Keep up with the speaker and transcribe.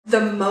The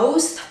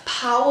most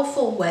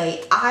powerful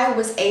way I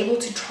was able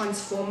to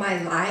transform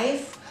my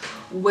life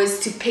was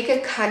to pick a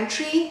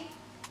country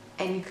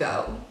and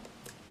go.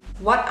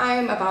 What I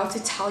am about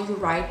to tell you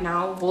right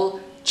now will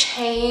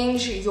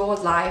change your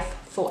life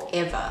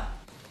forever.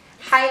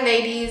 Hi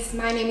ladies,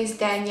 my name is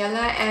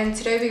Daniela and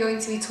today we're going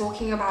to be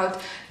talking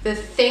about the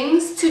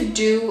things to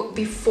do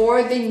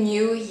before the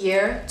new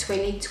year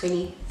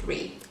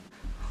 2023.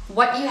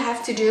 What you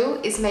have to do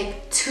is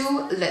make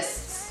 2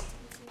 lists.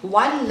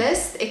 One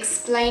list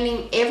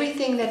explaining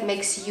everything that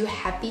makes you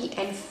happy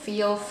and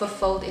feel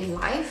fulfilled in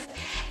life.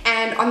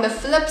 And on the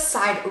flip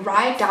side,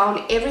 write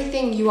down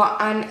everything you are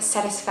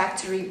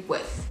unsatisfactory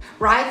with.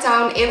 Write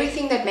down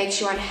everything that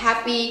makes you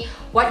unhappy,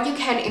 what you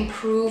can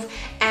improve,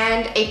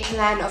 and a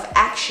plan of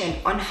action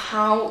on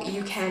how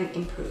you can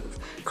improve.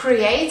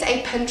 Create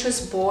a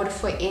Pinterest board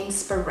for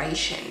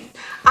inspiration.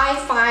 I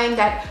find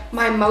that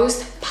my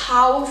most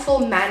powerful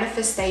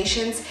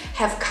manifestations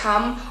have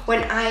come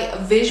when I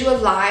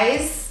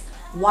visualize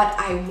what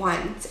I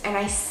want and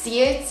I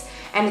see it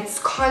and it's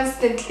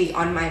constantly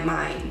on my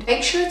mind.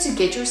 Make sure to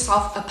get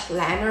yourself a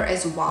planner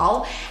as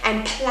well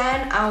and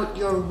plan out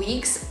your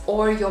weeks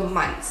or your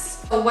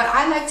months. So what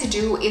I like to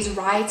do is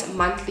write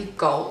monthly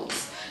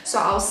goals. So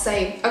I'll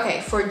say,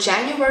 okay, for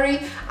January,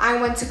 I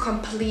want to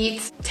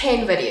complete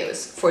 10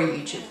 videos for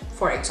YouTube,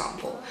 for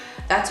example.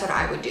 That's what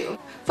I would do.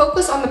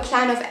 Focus on the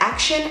plan of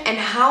action and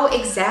how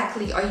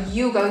exactly are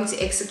you going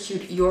to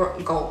execute your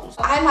goals.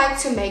 I like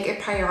to make a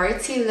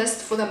priority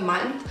list for the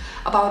month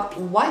about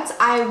what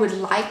I would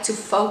like to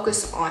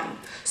focus on.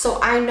 So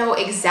I know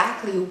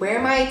exactly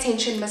where my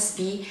attention must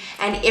be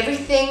and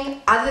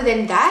everything other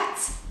than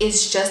that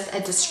is just a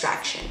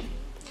distraction.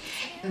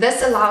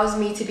 This allows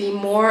me to be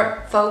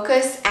more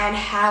focused and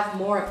have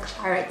more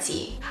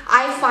clarity.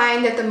 I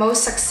find that the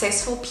most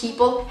successful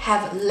people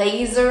have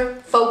laser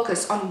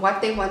focus on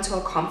what they want to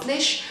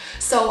accomplish.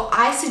 So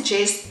I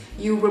suggest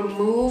you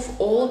remove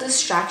all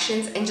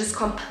distractions and just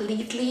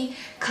completely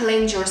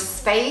cleanse your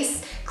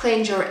space,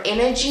 cleanse your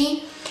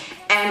energy,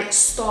 and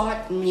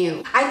start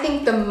new. I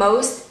think the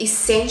most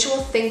essential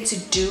thing to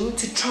do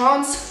to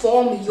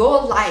transform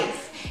your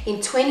life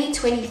in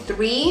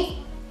 2023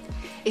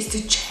 is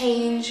to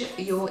change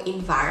your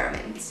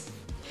environment.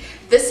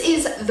 This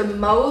is the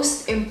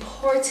most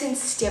important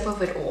step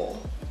of it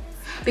all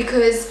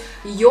because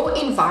your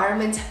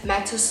environment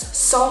matters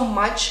so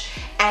much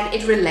and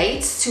it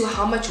relates to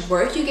how much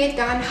work you get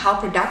done, how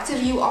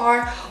productive you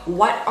are,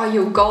 what are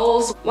your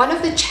goals. One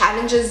of the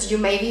challenges you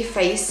may be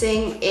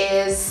facing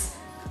is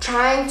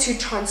trying to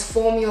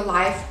transform your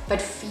life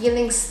but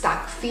feeling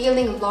stuck,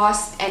 feeling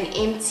lost and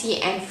empty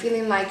and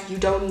feeling like you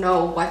don't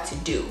know what to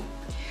do.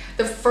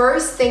 The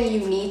first thing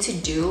you need to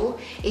do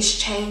is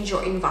change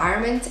your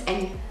environment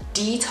and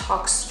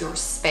detox your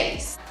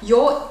space.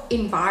 Your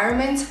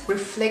environment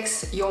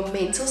reflects your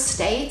mental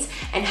state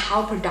and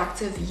how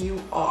productive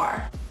you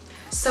are.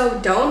 So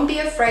don't be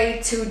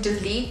afraid to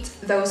delete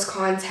those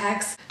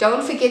contacts.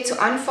 Don't forget to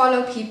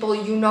unfollow people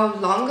you no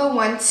longer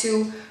want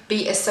to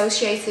be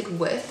associated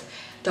with.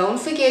 Don't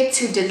forget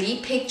to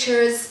delete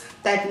pictures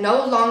that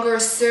no longer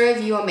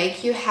serve you or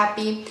make you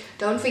happy.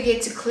 Don't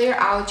forget to clear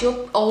out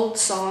your old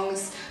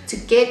songs, to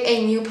get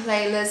a new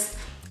playlist.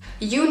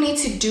 You need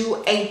to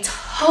do a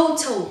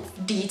total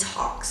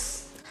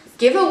detox.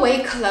 Give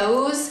away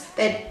clothes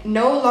that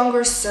no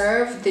longer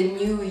serve the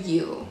new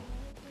you.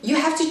 You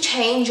have to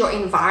change your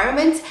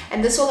environment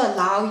and this will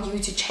allow you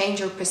to change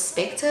your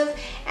perspective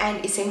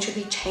and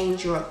essentially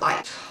change your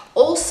life.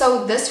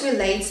 Also, this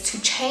relates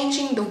to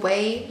changing the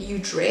way you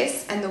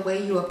dress and the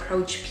way you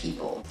approach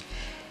people.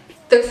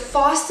 The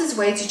fastest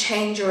way to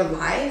change your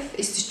life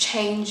is to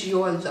change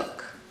your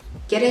look.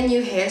 Get a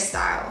new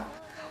hairstyle.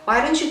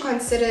 Why don't you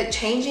consider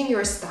changing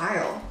your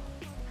style?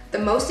 The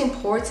most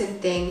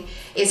important thing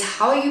is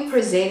how you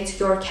present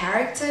your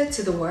character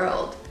to the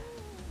world.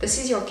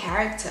 This is your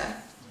character.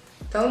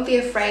 Don't be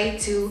afraid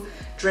to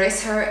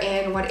dress her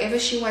in whatever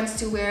she wants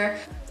to wear.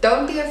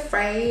 Don't be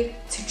afraid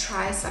to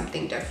try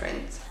something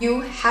different.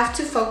 You have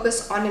to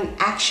focus on an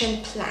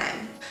action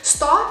plan.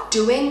 Start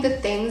doing the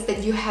things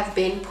that you have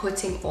been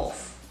putting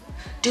off.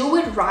 Do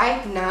it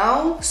right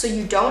now so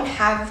you don't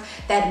have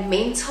that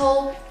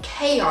mental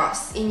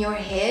chaos in your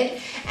head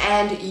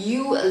and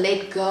you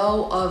let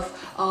go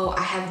of, oh,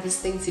 I have this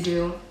thing to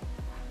do.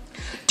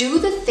 Do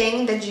the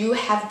thing that you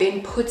have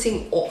been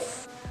putting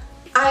off.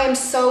 I am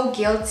so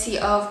guilty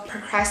of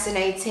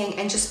procrastinating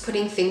and just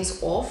putting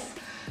things off.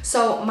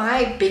 So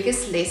my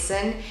biggest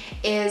lesson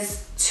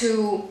is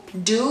to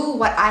do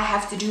what I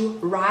have to do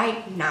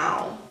right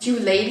now. You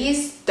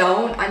ladies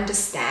don't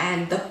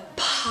understand the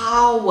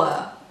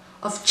power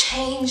of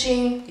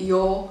changing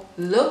your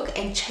look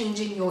and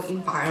changing your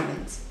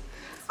environment.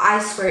 I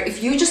swear,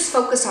 if you just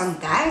focus on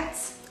that,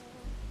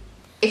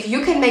 if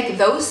you can make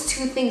those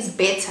 2 things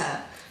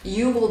better,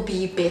 you will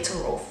be better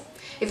off.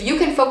 If you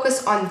can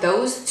focus on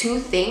those 2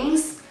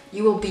 things,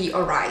 you will be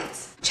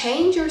alright.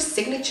 Change your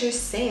signature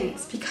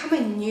sense. Become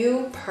a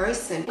new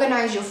person.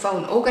 Organize your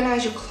phone,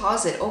 organize your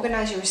closet,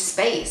 organize your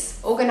space,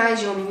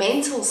 organize your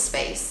mental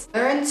space.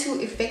 Learn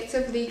to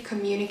effectively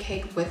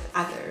communicate with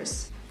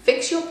others.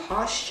 Fix your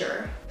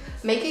posture.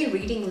 Make a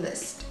reading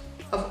list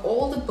of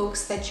all the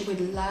books that you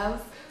would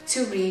love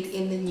to read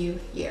in the new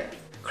year.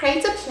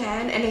 Create a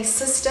plan and a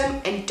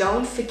system, and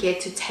don't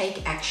forget to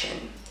take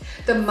action.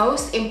 The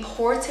most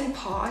important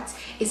part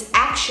is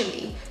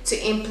actually to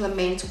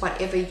implement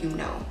whatever you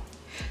know.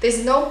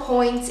 There's no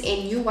point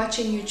in you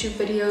watching YouTube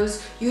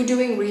videos, you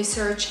doing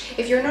research,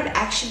 if you're not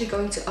actually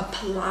going to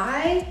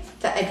apply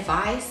the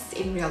advice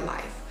in real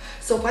life.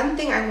 So one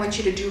thing I want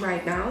you to do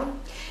right now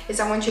is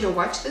I want you to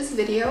watch this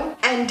video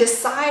and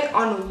decide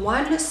on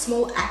one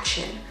small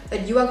action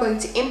that you are going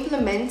to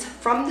implement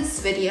from this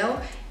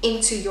video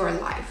into your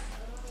life.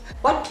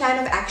 What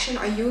plan of action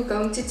are you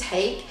going to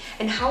take,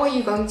 and how are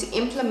you going to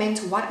implement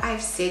what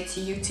I've said to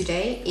you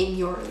today in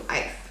your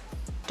life?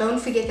 Don't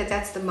forget that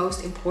that's the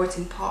most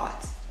important part.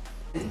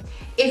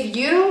 If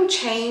you don't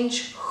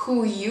change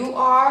who you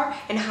are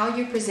and how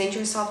you present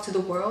yourself to the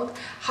world,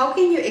 how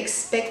can you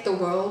expect the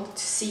world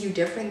to see you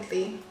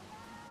differently?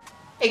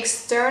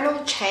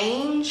 External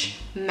change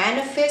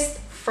manifests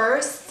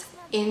first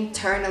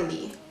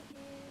internally.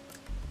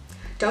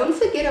 Don't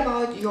forget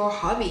about your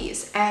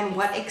hobbies and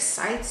what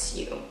excites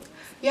you.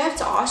 You have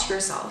to ask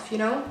yourself,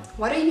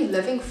 what are you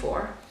living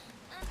for?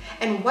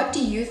 And what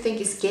do you think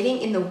is getting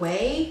in the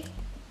way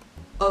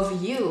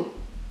of you,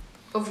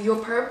 of your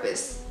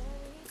purpose,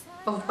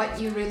 of what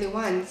you really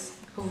want,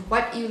 of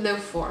what you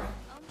live for?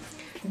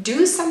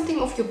 Do something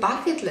off your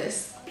bucket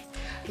list.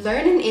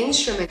 Learn an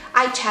instrument.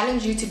 I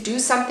challenge you to do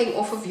something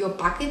off of your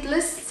bucket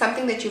list,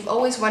 something that you've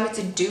always wanted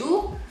to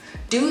do.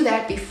 Do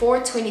that before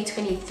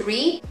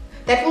 2023.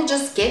 That will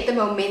just get the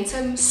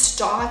momentum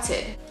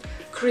started.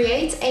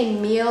 Create a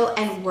meal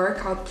and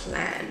workout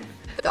plan.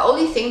 The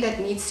only thing that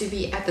needs to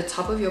be at the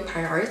top of your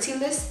priority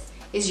list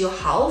is your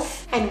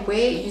health and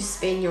where you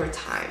spend your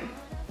time.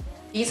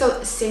 These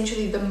are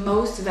essentially the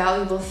most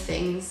valuable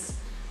things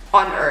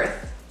on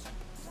earth.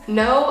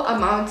 No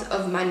amount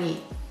of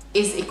money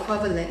is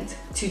equivalent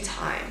to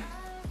time.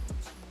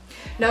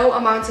 No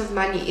amount of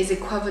money is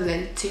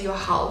equivalent to your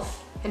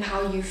health and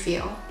how you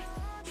feel.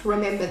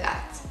 Remember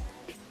that.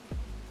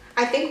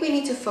 I think we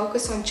need to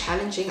focus on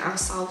challenging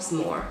ourselves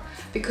more,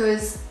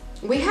 because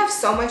we have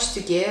so much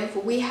to give,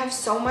 we have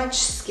so much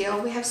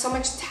skill, we have so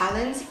much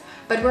talent,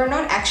 but we're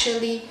not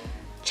actually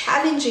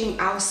challenging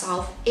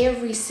ourselves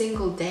every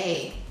single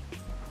day.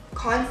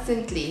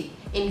 Constantly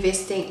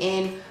investing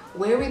in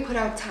where we put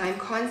our time,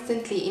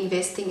 constantly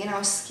investing in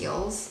our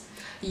skills.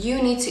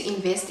 You need to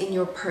invest in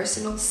your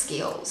personal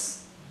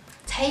skills.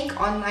 Take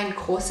online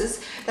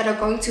courses that are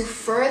going to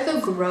further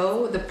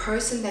grow the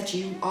person that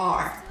you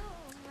are.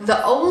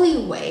 The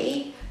only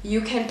way you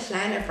can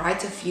plan a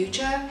brighter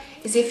future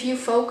is if you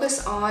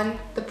focus on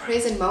the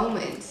present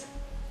moment.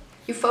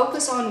 You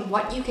focus on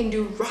what you can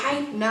do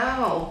right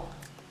now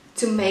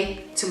to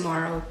make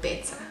tomorrow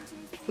better.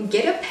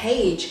 Get a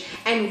page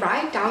and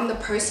write down the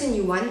person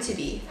you want to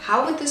be.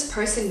 How would this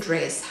person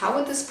dress? How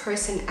would this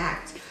person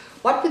act?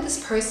 What would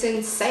this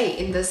person say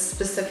in this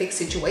specific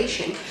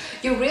situation?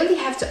 You really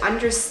have to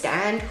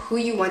understand who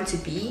you want to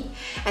be,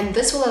 and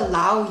this will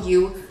allow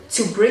you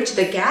to bridge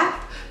the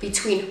gap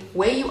between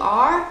where you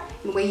are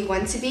and where you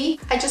want to be.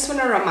 I just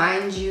want to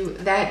remind you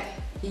that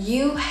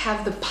you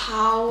have the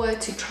power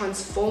to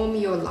transform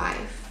your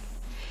life.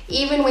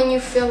 Even when you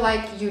feel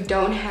like you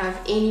don't have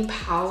any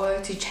power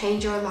to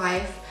change your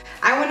life,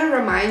 I want to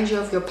remind you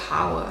of your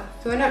power.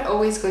 You're not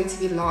always going to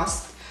be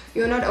lost.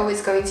 You're not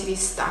always going to be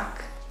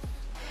stuck.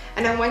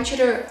 And I want you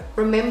to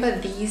remember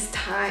these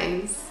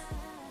times.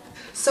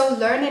 So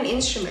learn an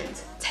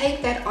instrument.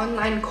 Take that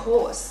online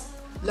course.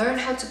 Learn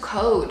how to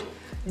code.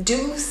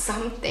 Do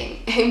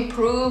something.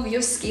 Improve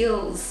your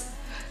skills.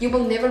 You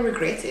will never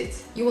regret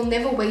it. You will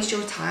never waste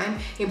your time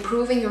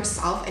improving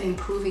yourself and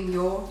improving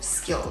your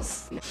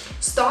skills.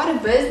 Start a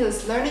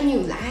business, learn a new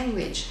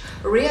language.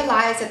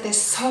 Realize that there's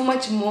so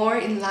much more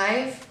in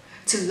life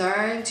to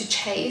learn, to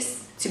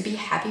chase, to be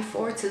happy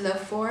for, to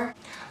live for.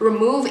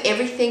 Remove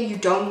everything you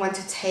don't want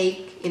to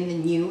take in the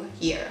new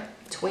year,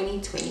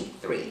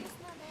 2023.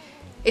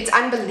 It's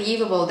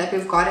unbelievable that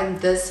we've gotten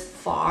this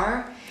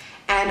far,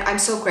 and I'm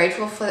so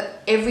grateful for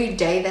every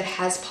day that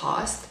has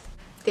passed.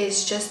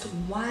 There's just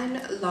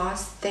one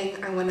last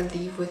thing I want to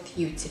leave with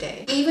you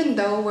today. Even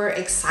though we're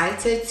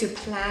excited to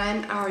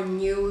plan our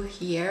new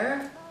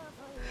year,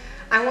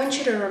 I want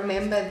you to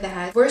remember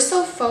that we're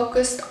so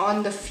focused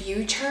on the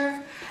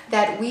future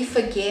that we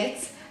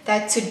forget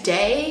that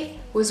today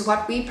was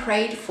what we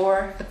prayed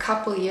for a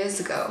couple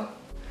years ago.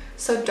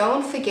 So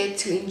don't forget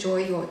to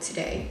enjoy your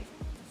today.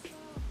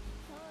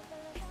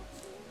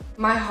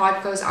 My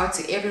heart goes out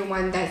to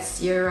everyone that's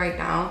here right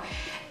now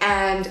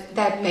and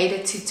that made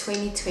it to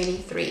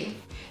 2023.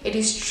 It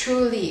is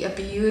truly a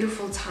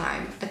beautiful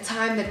time, a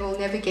time that we'll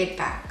never get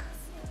back.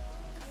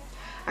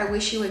 I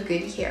wish you a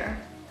good year.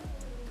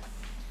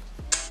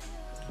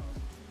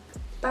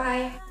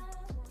 Bye.